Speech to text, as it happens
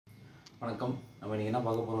வணக்கம். நம்ம இன்னைக்கு என்ன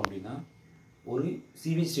பார்க்க போகிறோம் அப்படின்னா, ஒரு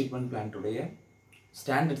சீவேஜ் ட்ரீட்மெண்ட் பிளான்ட்டுடைய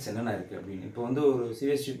ஸ்டாண்டர்ட்ஸ் என்னென்ன இருக்குது அப்படின்னு. இப்போ வந்து ஒரு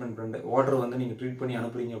சீவேஜ் ட்ரீட்மெண்ட் பிளான்ட் வாட்டர் வந்து நீங்கள் ட்ரீட் பண்ணி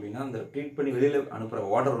அனுப்புறீங்க அப்படின்னா, அந்த ட்ரீட் பண்ணி வெளியில் அனுப்புகிற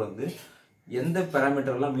வாட்டர் வந்து எந்த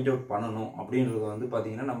பேராமீட்டர்லாம் மீட் அவுட் பண்ணணும் அப்படின்றத வந்து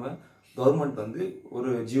பார்த்தீங்கன்னா, நம்ம கவர்மெண்ட் வந்து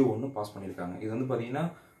ஒரு ஜியோ ஒன்று பாஸ் பண்ணியிருக்காங்க. இது வந்து பார்த்தீங்கன்னா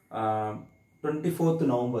 24th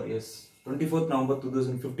November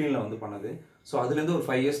 2015 வந்து பண்ணது. ஸோ அதுலேருந்து ஒரு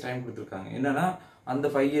 5 years டைம் கொடுத்துருக்காங்க. என்னன்னா அந்த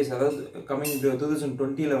 5 years, அதாவது கம்மிங்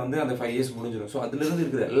 2020 வந்து அந்த 5 years முடிஞ்சிடும். ஸோ அதுலேருந்து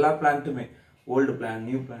இருக்கிற எல்லா பிளான்ட்டுமே, ஓல்டு பிளான்,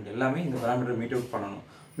 நியூ பிளான்ட் எல்லாமே இந்த பேராமீட்டர் மீட் அவுட் பண்ணணும்.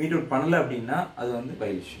 மீட் அவுட் பண்ணல அப்படின்னா அது வந்து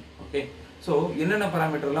வயலேஷன். ஓகே, ஸோ என்னென்ன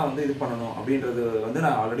பேராமீட்டர்லாம் வந்து இது பண்ணணும் அப்படின்றது வந்து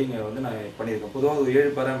நான் ஆல்ரெடி இங்கே வந்து நான் பண்ணியிருக்கேன். பொதுவாக ஒரு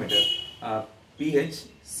 7 parameter, pH,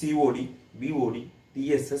 COD, BOD,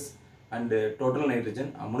 TSS and total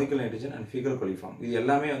nitrogen, அமோனிக்கல் nitrogen and faecal கொலிஃபார்ம், இது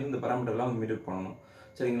எல்லாமே வந்து இந்த பேராமீட்டர்லாம் வந்து மீட் அவுட் பண்ணணும்.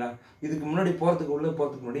 சரிங்களா? இதுக்கு முன்னாடி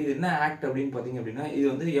போகிறதுக்கு முன்னாடி இது என்ன ஆக்ட் அப்படின்னு பார்த்தீங்க அப்படின்னா, இது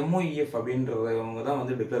வந்து MOEF அப்படின்றவங்க தான்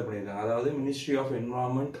வந்து டிக்ளேர் பண்ணியிருக்காங்க. அதாவது ministry of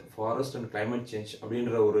environment, forest and climate change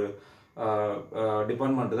அப்படின்ற ஒரு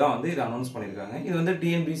டிபார்ட்மெண்ட் தான் வந்து இதை அனௌன்ஸ் பண்ணியிருக்காங்க. இது வந்து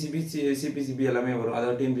TNPCB, CPCB எல்லாமே வரும்.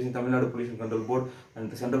 அதாவது TNPC, Tamil Nadu pollution control board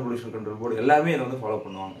and central pollution control board எல்லாமே இதை வந்து ஃபாலோ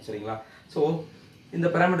பண்ணுவாங்க. சரிங்களா? ஸோ இந்த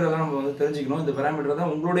பேராமீட்டர் தான் நம்ம வந்து தெரிஞ்சுக்கணும். இந்த பேராமீட்டர்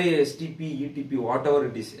தான் உங்களுடைய STP, ETP, what ever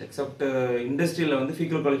it is, accept இண்டஸ்ட்ரியில் வந்து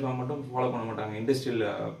ஃபீக்கல் குவாலிஃபார்ம் மட்டும் ஃபாலோ பண்ண மாட்டாங்க இண்டஸ்ட்ரியல்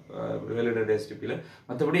ரிலேட்டட் STPயில்.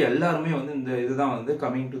 மற்றபடி எல்லாருமே வந்து இந்த இதுதான் வந்து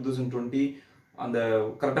கம்மிங் 2020 அந்த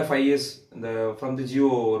கரெக்டாக 5 years இந்த from the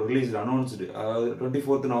Jio release announced, அதாவது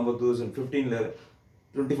 24th November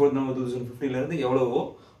 2015 எவ்வளவோ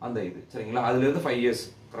அந்த இது. சரிங்களா? அதுலேருந்து 5 years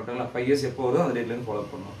கரெக்டாங்களா? 5 years எப்போ வருதோ அந்த டேட்லேருந்து ஃபாலோ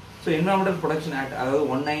பண்ணணும். ஸோ என்வரான்மெண்டல் ப்ரொடெக்ஷன் ஆக்ட், அதாவது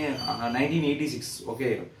 1986, ஓகே,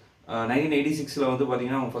 1986 வந்து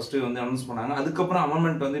பார்த்தீங்கன்னா அவங்க ஃபஸ்ட்டு வந்து அனௌன்ஸ் பண்ணாங்க. அதுக்கப்புறம்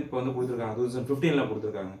அமெண்ட்மெண்ட் வந்து இப்போ வந்து கொடுத்துருக்காங்க, 2015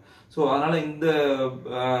 கொடுத்துருக்காங்க. ஸோ அதனால் இந்த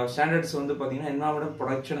ஸ்டாண்டர்ட்ஸ் வந்து பார்த்தீங்கன்னா என்வரான்மெண்டல்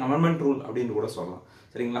ப்ரொடெக்ஷன் அமெண்ட்மெண்ட் ரூல் அப்படின்னு கூட சொல்லலாம்.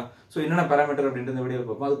 சரிங்களா? ஸோ என்னென்ன பேராமீட்டர் அப்படின்ற இந்த வீடியோ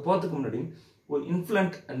பார்ப்போம். அது போகிறதுக்கு முன்னாடி ஒரு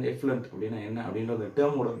இன்ஃப்ளூயன்ட் அண்ட் எஃப்ளூயன்ட் அப்படின்னா என்ன அப்படின்ற அந்த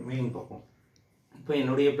டேர்மோட மீனிங் பார்ப்போம். இப்போ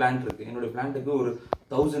என்னுடைய பிளான்ட் இருக்குது. என்னுடைய பிளான்ட்டுக்கு ஒரு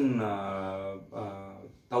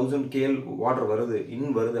 1000 KL வாட்டர் வருது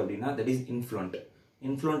அப்படின்னா that is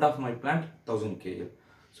இன்ஃப்ளூயன்ட் of my plant 1000 KL.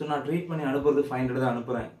 So நான் ட்ரீட் பண்ணி அனுப்புறது 500 தான்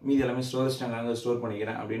அனுப்புகிறேன், மீதி எல்லாமே ஸ்டோரேஜ் டேங்க் ஸ்டோர்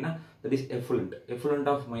பண்ணிக்கிறேன் அப்படின்னா that is effluent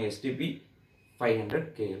of my STP 500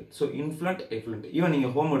 KL. So effluent. Even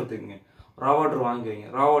நீங்கள் ஹோம் எடுத்துக்கங்க, ரா வாட்டர் வாங்குறீங்க,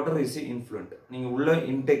 ரா வாட்டர் இஸ் இன்ஃப்ளூயன்ட். நீங்கள் உள்ள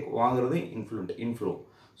இன்டேக் வாங்குறது இன்ஃப்ளோ.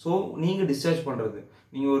 ஸோ நீங்கள் டிஸ்சார்ஜ் பண்ணுறது,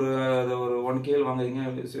 நீங்கள் ஒரு 1 KL வாங்குறீங்க,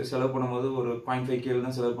 செலவு பண்ணும்போது ஒரு 0.5 KL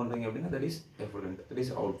தான் செலவு பண்ணுறீங்க அப்படின்னா that is effluent, that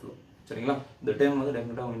is outflow. சரிங்களா? இந்த டைம் வந்து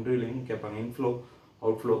டெஃபினட்டாக அவங்க இன்டர்வியூலையும் கேட்பாங்க, இன்ஃப்ளோ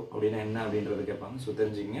அவுட்ஃப்ளோ அப்படின்னா என்ன அப்படின்றத கேட்பாங்க. ஸோ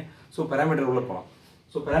தெரிஞ்சுக்கிங்க. ஸோ பேராமீட்டர் உள்ள போகலாம்.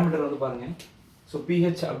 ஸோ பேராமீட்டர் வந்து பாருங்கள். ஸோ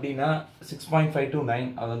pH அப்படின்னா 6.5 to 9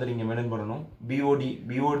 அதை வந்து நீங்கள் மெயின்டைன் பண்ணணும். BOD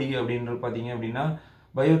அப்படின்றது பார்த்தீங்க அப்படின்னா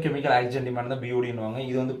பயோகெமிக்கல் ஆக்சிஜன் டிமாண்ட் தான் BODன்னுவாங்க.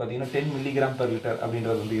 இது வந்து பார்த்தீங்கன்னா 10 mg/L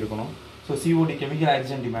அப்படின்றது வந்து இருக்கணும். So COD chemical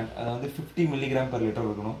oxygen demand அது வந்து 50 mg/L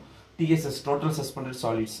இருக்கணும். TSS டோட்டல் சஸ்பெண்டட்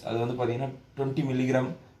சாலிட்ஸ் அது வந்து பார்த்தீங்கன்னா 20 mg/L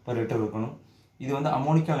இருக்கணும். இது வந்து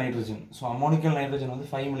அமோனிக்கல் நைட்ரஜன். ஸோ அமோனிக்கல் நைட்ரஜன் வந்து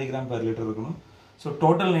 5 mg/L இருக்கணும். ஸோ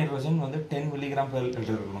டோட்டல் நைட்ரஜன் வந்து 10 mg/L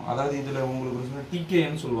இருக்கணும். அதாவது இதில் உங்களுக்கு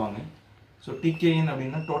TKN சொல்லுவாங்க. ஸோ TKN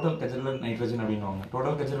அப்படின்னா டோட்டல் கெச்சரல் நைட்ரஜன் அப்படின்வாங்க.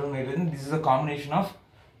 Total கெச்சரல் nitrogen this is a combination of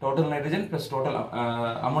total nitrogen plus total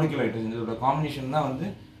அமோனிக்கல் nitrogen. இதோட காம்பினேஷன் தான் வந்து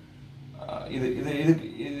இது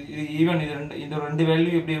ஈவன் இந்த ரெண்டு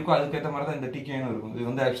வேல்யூ எப்படி இருக்கோ அதுக்கேற்ற மாதிரி தான் இந்த TKN இருக்கும். இது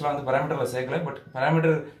வந்து ஆக்சுவலாக வந்து பேராமீட்டரில் சேர்க்கல, but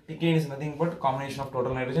parameter TKN is nothing but combination of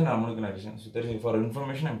total nitrogen and அமோனிக்கல் nitrogen. So தெரிஞ்சு for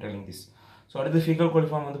information I'm telling this. So அடுத்து ஃபீகல்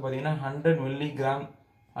கொலிஃபார்ம் வந்து பார்த்தீங்கன்னா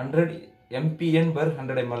 100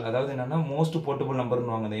 MPN/100 ml. அதாவது என்னன்னா மோஸ்ட் போர்ட்டபிள்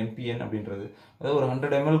நம்பர்னு வாங்க அந்த MPN அப்படின்றது. அதாவது ஒரு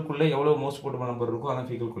 100 ml எவ்வளோ மோஸ்ட் போர்ட்டபிள் நம்பர் இருக்கோ அதான்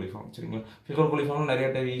ஃபீகல் கொலிஃபார்ம். சரிங்களா? ஃபீகல் கொலிஃபார்ம் நிறைய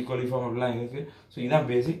டைப் கொலிஃபார்ம் அப்படிலாம் இருக்குது. ஸோ இதுதான்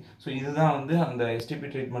பேசிக். ஸோ இதுதான் வந்து அந்த STP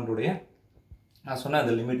ட்ரீட்மெண்ட்டுடைய நான் சொன்ன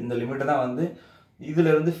அந்த லிமிட். இந்த லிமிட்டை தான் வந்து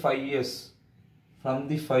இதிலிருந்து 5 years from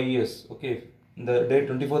the 5 years, okay, இந்த டேட்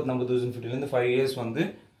 24th November 2015 5 years வந்து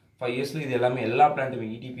 5 yearsல இது எல்லாமே எல்லா பிளான்ட்டுமே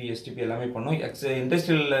ETP, STP எல்லாமே பண்ணும்.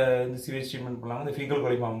 இண்டஸ்ட்ரியலில் இந்த சீவேஜ் ட்ரீட்மெண்ட் பண்ணாமல் இந்த ஃபீகல்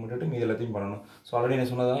கொலிஃபார்ம் விட்டுட்டு மீது எல்லாத்தையும் பண்ணணும். ஸோ ஆல்ரெடி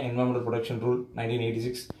நான் சொன்னதான் environmental protection rule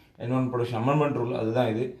 1986, environmental protection amendment rule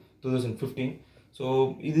அதுதான் இது 2015. ஸோ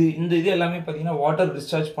இது எல்லாமே பார்த்தீங்கன்னா வாட்டர்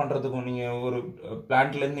டிஸ்சார்ஜ் பண்ணுறதுக்கும், நீங்கள் ஒரு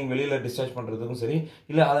பிளான்ட்லேருந்து நீங்கள் வெளியில் டிஸ்சார்ஜ் பண்ணுறதுக்கும் சரி,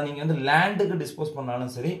 இல்லை அதை நீங்கள் வந்து லேண்டுக்கு டிஸ்போஸ்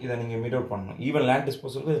பண்ணாலும் சரி, இதை நீங்கள் மீட் அவுட் பண்ணணும். ஈவன் லேண்ட்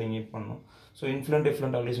டிஸ்போசலுக்கு இதை நீங்கள் மீட் பண்ணணும். ஸோ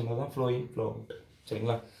எஃப்ளூயன்ட் அப்படி சொன்னது தான் ஃப்ளோ இன் ஃப்ளோ அவுட்.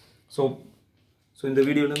 சரிங்களா? ஸோ இந்த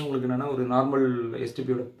வீடியோலேருந்து உங்களுக்கு என்னென்னா ஒரு நார்மல்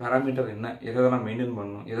STPயோட பேராமீட்டர் என்ன, எதெல்லாம் மெயின்டைன்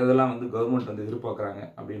பண்ணணும், எதெல்லாம் வந்து கவர்மெண்ட் வந்து எதிர்பார்க்குறாங்க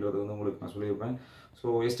அப்படின்றது வந்து உங்களுக்கு நான் சொல்லியிருப்பேன். So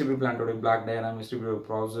STP பிளான்ட்டோட block diagram, STPயோட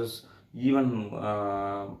process, even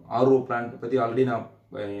RO plant பற்றி ஆல்ரெடி நான்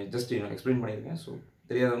ஜஸ்ட் எக்ஸ்பிளைன் பண்ணியிருக்கேன். ஸோ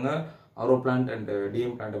தெரியாதவங்க RO plant and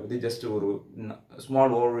DM plant பற்றி ஜஸ்ட் ஒரு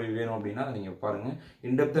ஸ்மால் ஓவர்வியூ வேணும் அப்படின்னா நீங்கள் பாருங்கள்.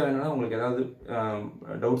 இன்டெப்த்தாக வேணும்னா உங்களுக்கு ஏதாவது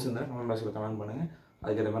டவுட்ஸ் இருந்தால் கமெண்ட் பாக்ஸில் கமெண்ட் பண்ணுங்கள்.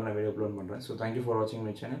 அதுக்கேற்ற மாதிரி நான் வீடியோ அப்லோட் பண்ணுறேன். ஸோ தேங்க்யூ ஃபார் வாட்சிங்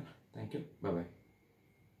மை சேனல். தேங்க்யூ. பை.